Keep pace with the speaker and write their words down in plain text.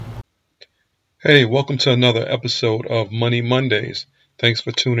Hey, welcome to another episode of Money Mondays. Thanks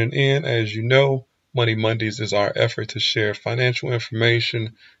for tuning in. As you know, Money Mondays is our effort to share financial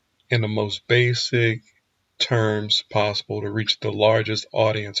information in the most basic terms possible to reach the largest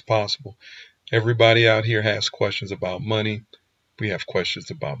audience possible. Everybody out here has questions about money. We have questions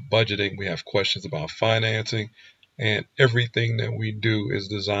about budgeting. We have questions about financing. And everything that we do is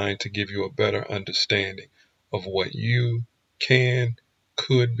designed to give you a better understanding of what you can,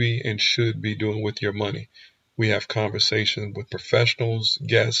 could be, and should be doing with your money. We have conversations with professionals,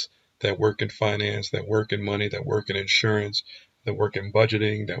 guests that work in finance, that work in money, that work in insurance, that work in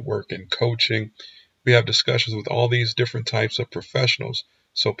budgeting, that work in coaching. We have discussions with all these different types of professionals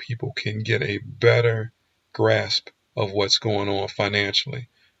so people can get a better grasp of what's going on financially.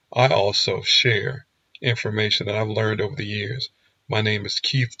 I also share information that I've learned over the years. My name is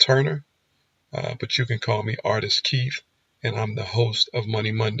Keith Turner, but you can call me Artist Keith, and I'm the host of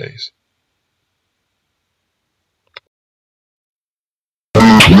Money Mondays.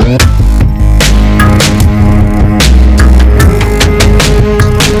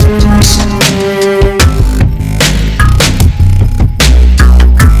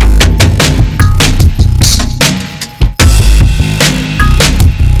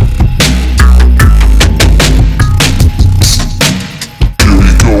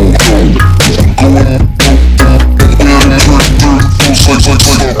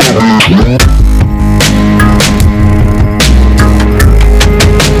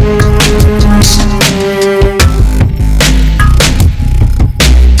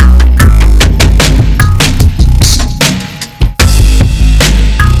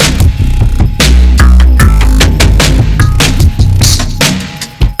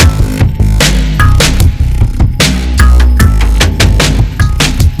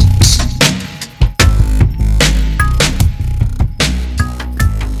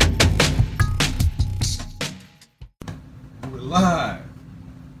 Live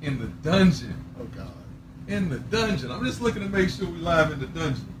in the dungeon. Oh God. In the dungeon. I'm just looking to make sure we live in the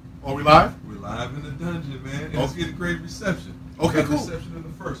dungeon. Are we live? We're live in the dungeon, man. And Okay. it's getting great reception. Okay, Good cool. reception in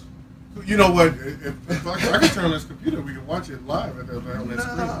the first one. You know what? If I can turn on this computer, we can watch it live on that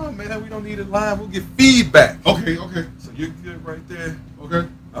screen. Nah, man, we don't need it live. We'll get feedback. Okay. So you're good right there. Okay.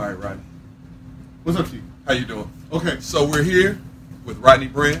 All right, Rodney. What's up, Keith? How you doing? Okay. So we're here with Rodney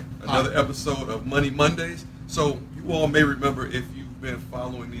Brand, Hi. another episode of Money Mondays. So you all may remember, if you've been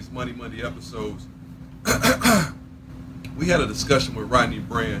following these Money Monday episodes, we had a discussion with Rodney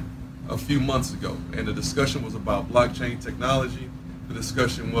Brand a few months ago, and the discussion was about blockchain technology. The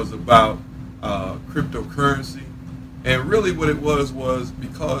discussion was about cryptocurrency, and really what it was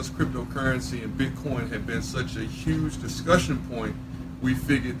because cryptocurrency and Bitcoin had been such a huge discussion point, we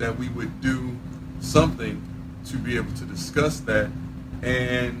figured that we would do something to be able to discuss that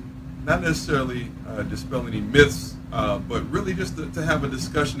and not necessarily dispel any myths, but really just to have a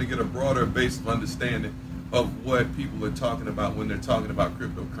discussion to get a broader base of understanding of what people are talking about when they're talking about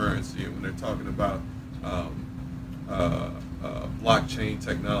cryptocurrency and when they're talking about blockchain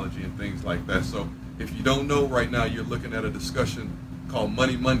technology and things like that. So if you don't know, right now you're looking at a discussion called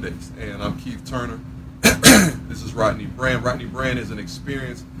Money Mondays, and I'm Keith Turner. This is Rodney Brand. Rodney Brand is an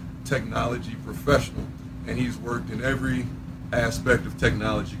experienced technology professional, and he's worked in every aspect of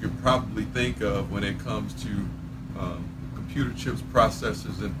technology you could probably think of when it comes to computer chips,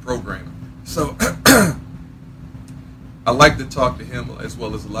 processors, and programming. So I like to talk to him as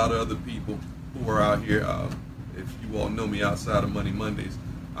well as a lot of other people who are out here. If you all know me outside of Money Mondays,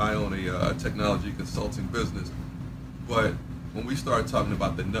 I own a technology consulting business. But when we start talking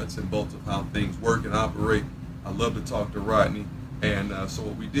about the nuts and bolts of how things work and operate, I love to talk to Rodney. And so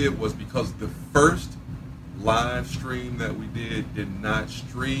what we did was, because the first live stream that we did not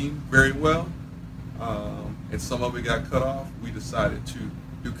stream very well, and some of it got cut off, we decided to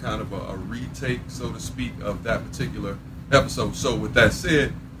do kind of a retake, so to speak, of that particular episode. So with that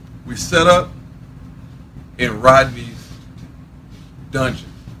said, we set up in Rodney's dungeon.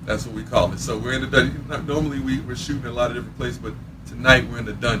 That's what we call it. So we're in the dungeon. Normally we're shooting in a lot of different places, but tonight we're in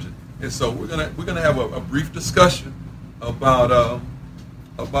the dungeon. And so we're gonna have a brief discussion about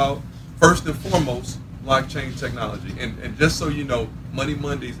first and foremost blockchain technology. And just so you know, Money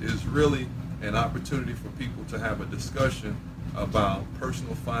Mondays is really an opportunity for people to have a discussion about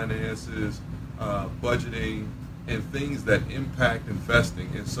personal finances, budgeting, and things that impact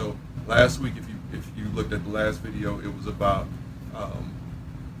investing. And so last week, if you looked at the last video, it was about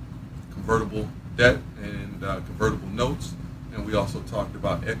convertible debt and convertible notes, and we also talked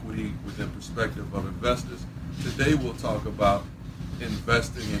about equity within perspective of investors. Today we'll talk about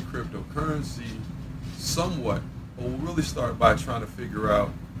investing in cryptocurrency somewhat, but we'll really start by trying to figure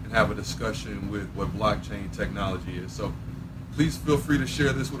out and and have a discussion with what blockchain technology is. So please feel free to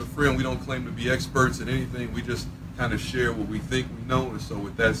share this with a friend. We don't claim to be experts in anything. We just kind of share what we think we know. And so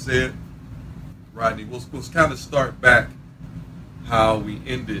with that said, Rodney, we'll kind of start back how we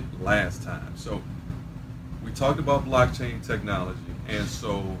ended last time. So we talked about blockchain technology, and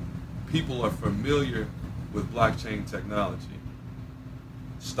so people are familiar with blockchain technology.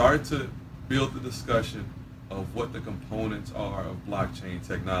 Start to build the discussion of what the components are of blockchain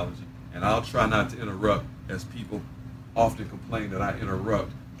technology. And I'll try not to interrupt, as people often complain that I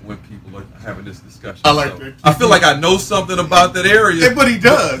interrupt when people are having this discussion. I like that. I feel like I know something about that area. But he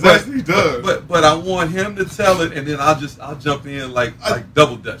does. He does. But I want him to tell it, and then I'll jump in like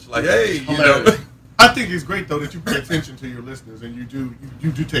double dutch. Like, hey, you know. I think it's great though that you pay attention to your listeners and you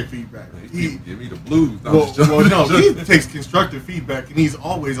do take feedback. Give me the blues. No, he takes constructive feedback, and he's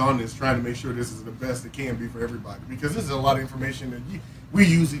always on this trying to make sure this is the best it can be for everybody, because this is a lot of information that we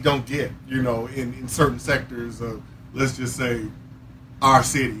usually don't get, you know, in certain sectors of, let's just say, our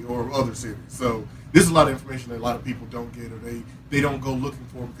city or other cities. So this is a lot of information that a lot of people don't get, or they don't go looking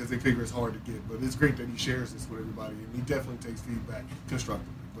for because they figure it's hard to get. But it's great that he shares this with everybody, and he definitely takes feedback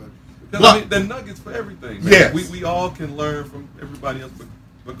constructively. Because I mean, the nuggets for everything. Man. Yes. We all can learn from everybody else,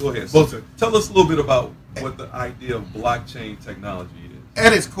 but go ahead. So tell us a little bit about what the idea of blockchain technology is.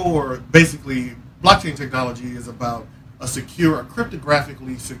 At its core, basically, blockchain technology is about a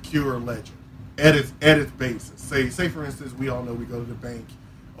cryptographically secure ledger. At its basis, say for instance, we all know we go to the bank,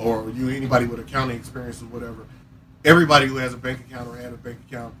 or anybody with accounting experience or whatever. Everybody who has a bank account or had a bank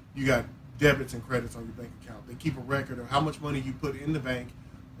account, you got debits and credits on your bank account. They keep a record of how much money you put in the bank,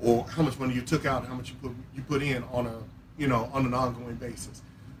 or how much money you took out, how much you put in on an ongoing basis.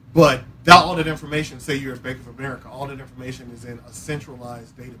 But all that information, say you're at Bank of America, all that information is in a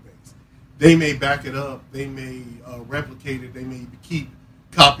centralized database. They may back it up, they may replicate it, they may keep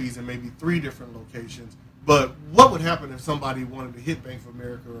copies in maybe 3 different locations. But what would happen if somebody wanted to hit Bank of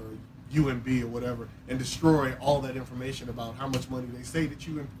America or UMB or whatever and destroy all that information about how much money they say that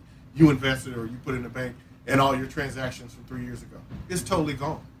you invested or you put in the bank and all your transactions from 3 years ago? It's totally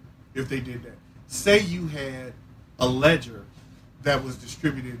gone if they did that. Say you had a ledger that was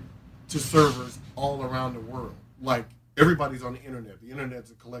distributed to servers all around the world. Like, everybody's on the internet. The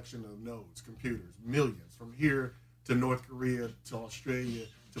internet's a collection of nodes, computers, millions, from here to North Korea to Australia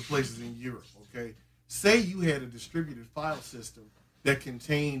to places in Europe, okay? Say you had a distributed file system that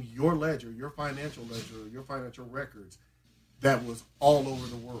contained your ledger, your financial ledger, your financial records that was all over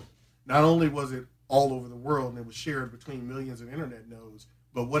the world. Not only was it all over the world and it was shared between millions of internet nodes,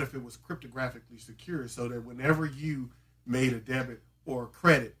 but what if it was cryptographically secure so that whenever you made a debit or a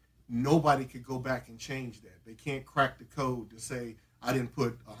credit, nobody could go back and change that. They can't crack the code to say, I didn't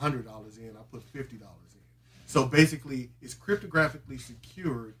put $100 in, I put $50 in. So basically, it's cryptographically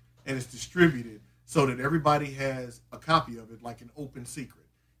secured and it's distributed so that everybody has a copy of it, like an open secret.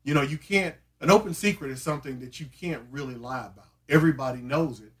 You know, an open secret is something that you can't really lie about. Everybody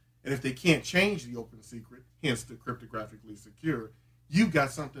knows it. And if they can't change the open secret, hence the cryptographically secure, you've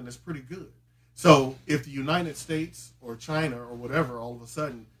got something that's pretty good. So if the United States or China or whatever, all of a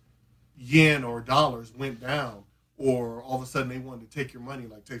sudden, yen or dollars went down, or all of a sudden they wanted to take your money,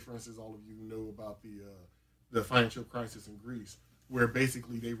 like take, for instance, all of you know about the financial crisis in Greece, where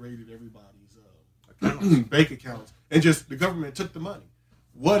basically they raided everybody's bank accounts, and just the government took the money.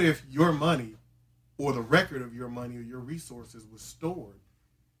 What if your money or the record of your money or your resources was stored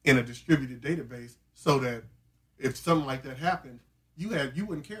in a distributed database so that if something like that happened, you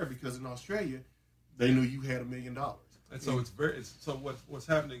wouldn't care, because in Australia they knew you had $1 million. And so what's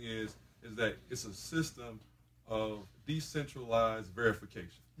happening is that it's a system of decentralized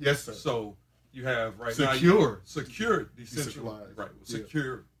verification. Yes, sir. So you have secure decentralized. Right. Well,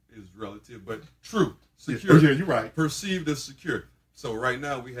 secure is relative, but true. Secure. Yeah, you're right. Perceived as secure. So right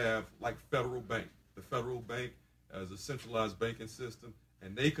now we have like Federal Bank. The Federal Bank is a centralized banking system,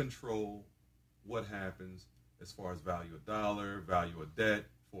 and they control what happens as far as value of dollar, value of debt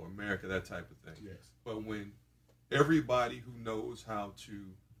for America, that type of thing. Yes. But when everybody who knows how to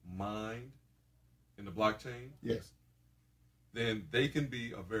mine in the blockchain, yes, then they can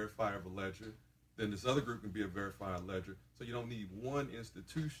be a verifier of a ledger. Then this other group can be a verifier ledger. So you don't need one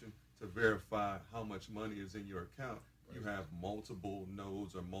institution to verify how much money is in your account. Right. You have multiple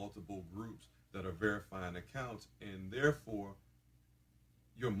nodes or multiple groups that are verifying accounts, and therefore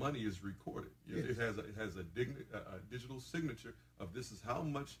your money is recorded. Yes. It has a digital signature of this is how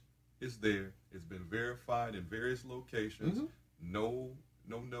much is there. It's been verified in various locations. Mm-hmm. No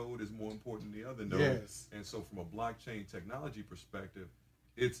node is more important than the other node. Yes. And so from a blockchain technology perspective,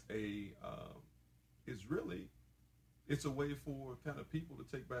 it's really it's a way for kind of people to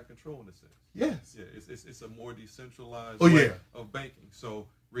take back control in a sense. Yes. Yeah, it's a more decentralized Oh, way yeah. of banking. So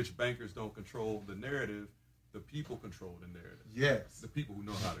rich bankers don't control the narrative. The people control the narrative. Yes. The people who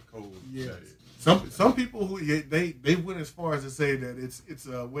know how to code. Yes. that is. Some people who they went as far as to say that it's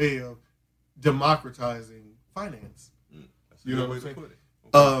a way of democratizing finance. That's a You know good what way I'm to saying? put it.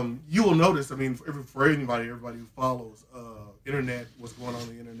 You will notice. I mean, for everybody who follows internet, what's going on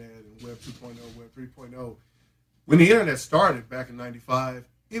the internet and Web 2.0, Web 3.0. When the internet started back in '95,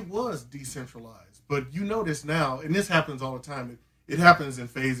 it was decentralized. But you notice now, and this happens all the time. It happens in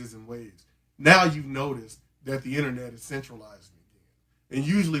phases and waves. Now you've noticed that the internet is centralizing again. And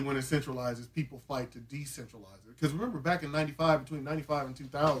usually when it centralizes, people fight to decentralize it. Because remember, back in '95, between '95 and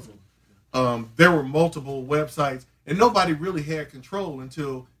 2000, there were multiple websites, and nobody really had control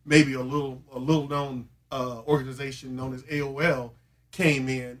until maybe a little known organization known as AOL came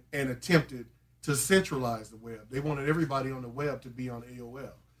in and attempted to centralize the web. They wanted everybody on the web to be on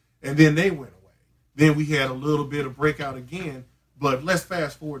AOL, and then they went away. Then we had a little bit of breakout again, but let's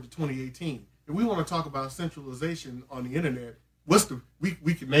fast forward to 2018. If we want to talk about centralization on the internet, we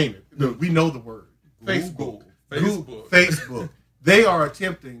can name it. We know the word. Google, Facebook. They are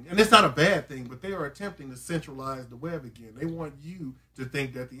attempting, and it's not a bad thing, but they are attempting to centralize the web again. They want you to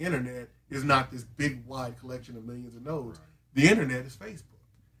think that the internet is not this big, wide collection of millions of nodes. Right. The internet is Facebook,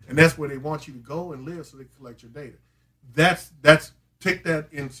 and that's where they want you to go and live so they can collect your data. That's take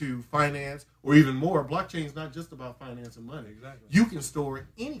that into finance, or even more. Blockchain is not just about finance and money. Exactly. You can store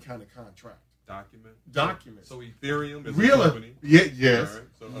any kind of contract. Documents. So Ethereum is a company. Yes. Right.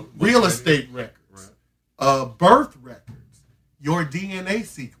 So, real estate records. Right. Birth records. Your DNA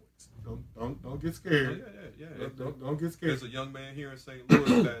sequence. Don't get scared. Yeah. Don't get scared. There's a young man here in St.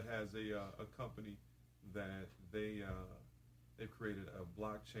 Louis that has a company that they've created a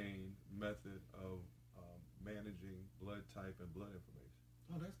blockchain method of managing blood type and blood information.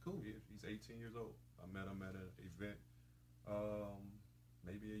 Oh, that's cool. He's 18 years old. I met him at an event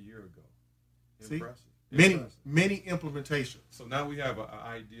maybe a year ago. Impressive. Many implementations. So now we have an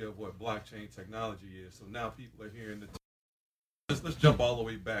idea of what blockchain technology is. So now people are hearing the. Let's jump all the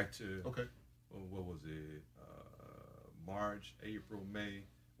way back to what was it? March, April, May,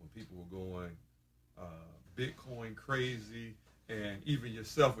 when people were going Bitcoin crazy, and even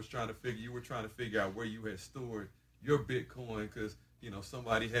yourself was trying to figure out where you had stored your Bitcoin because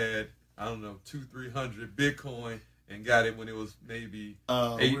somebody had 200-300 Bitcoin. And got it when it was maybe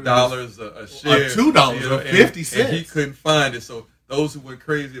 $8 a share, $2 or 50 cents. And he couldn't find it. So those who went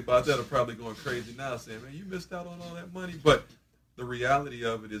crazy about that are probably going crazy now, saying, "Man, you missed out on all that money." But the reality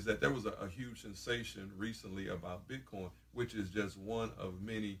of it is that there was a huge sensation recently about Bitcoin, which is just one of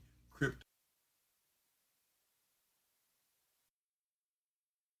many crypto.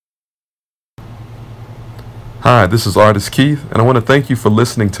 Hi, this is Artist Keith, and I want to thank you for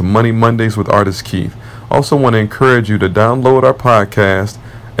listening to Money Mondays with Artist Keith. Also want to encourage you to download our podcast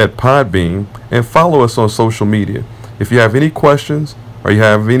at Podbean and follow us on social media. If you have any questions or you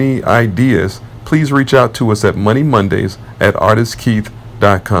have any ideas, please reach out to us at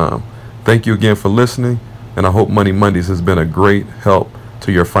moneymondays@artistkeith.com. Thank you again for listening, and I hope Money Mondays has been a great help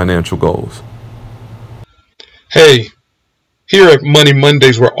to your financial goals. Hey, here at Money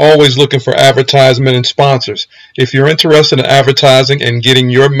Mondays, we're always looking for advertisement and sponsors. If you're interested in advertising and getting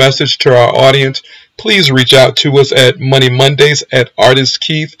your message to our audience, please reach out to us at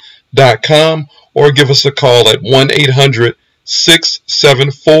moneymondays@artistkeith.com or give us a call at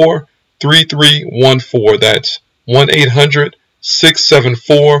 1-800-674-3314. That's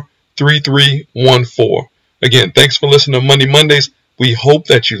 1-800-674-3314. Again, thanks for listening to Money Mondays. We hope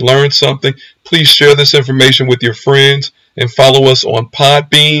that you learned something. Please share this information with your friends and follow us on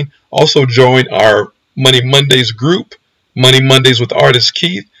Podbean. Also join our Money Mondays group, Money Mondays with Artist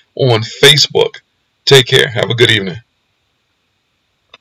Keith, on Facebook. Take care. Have a good evening.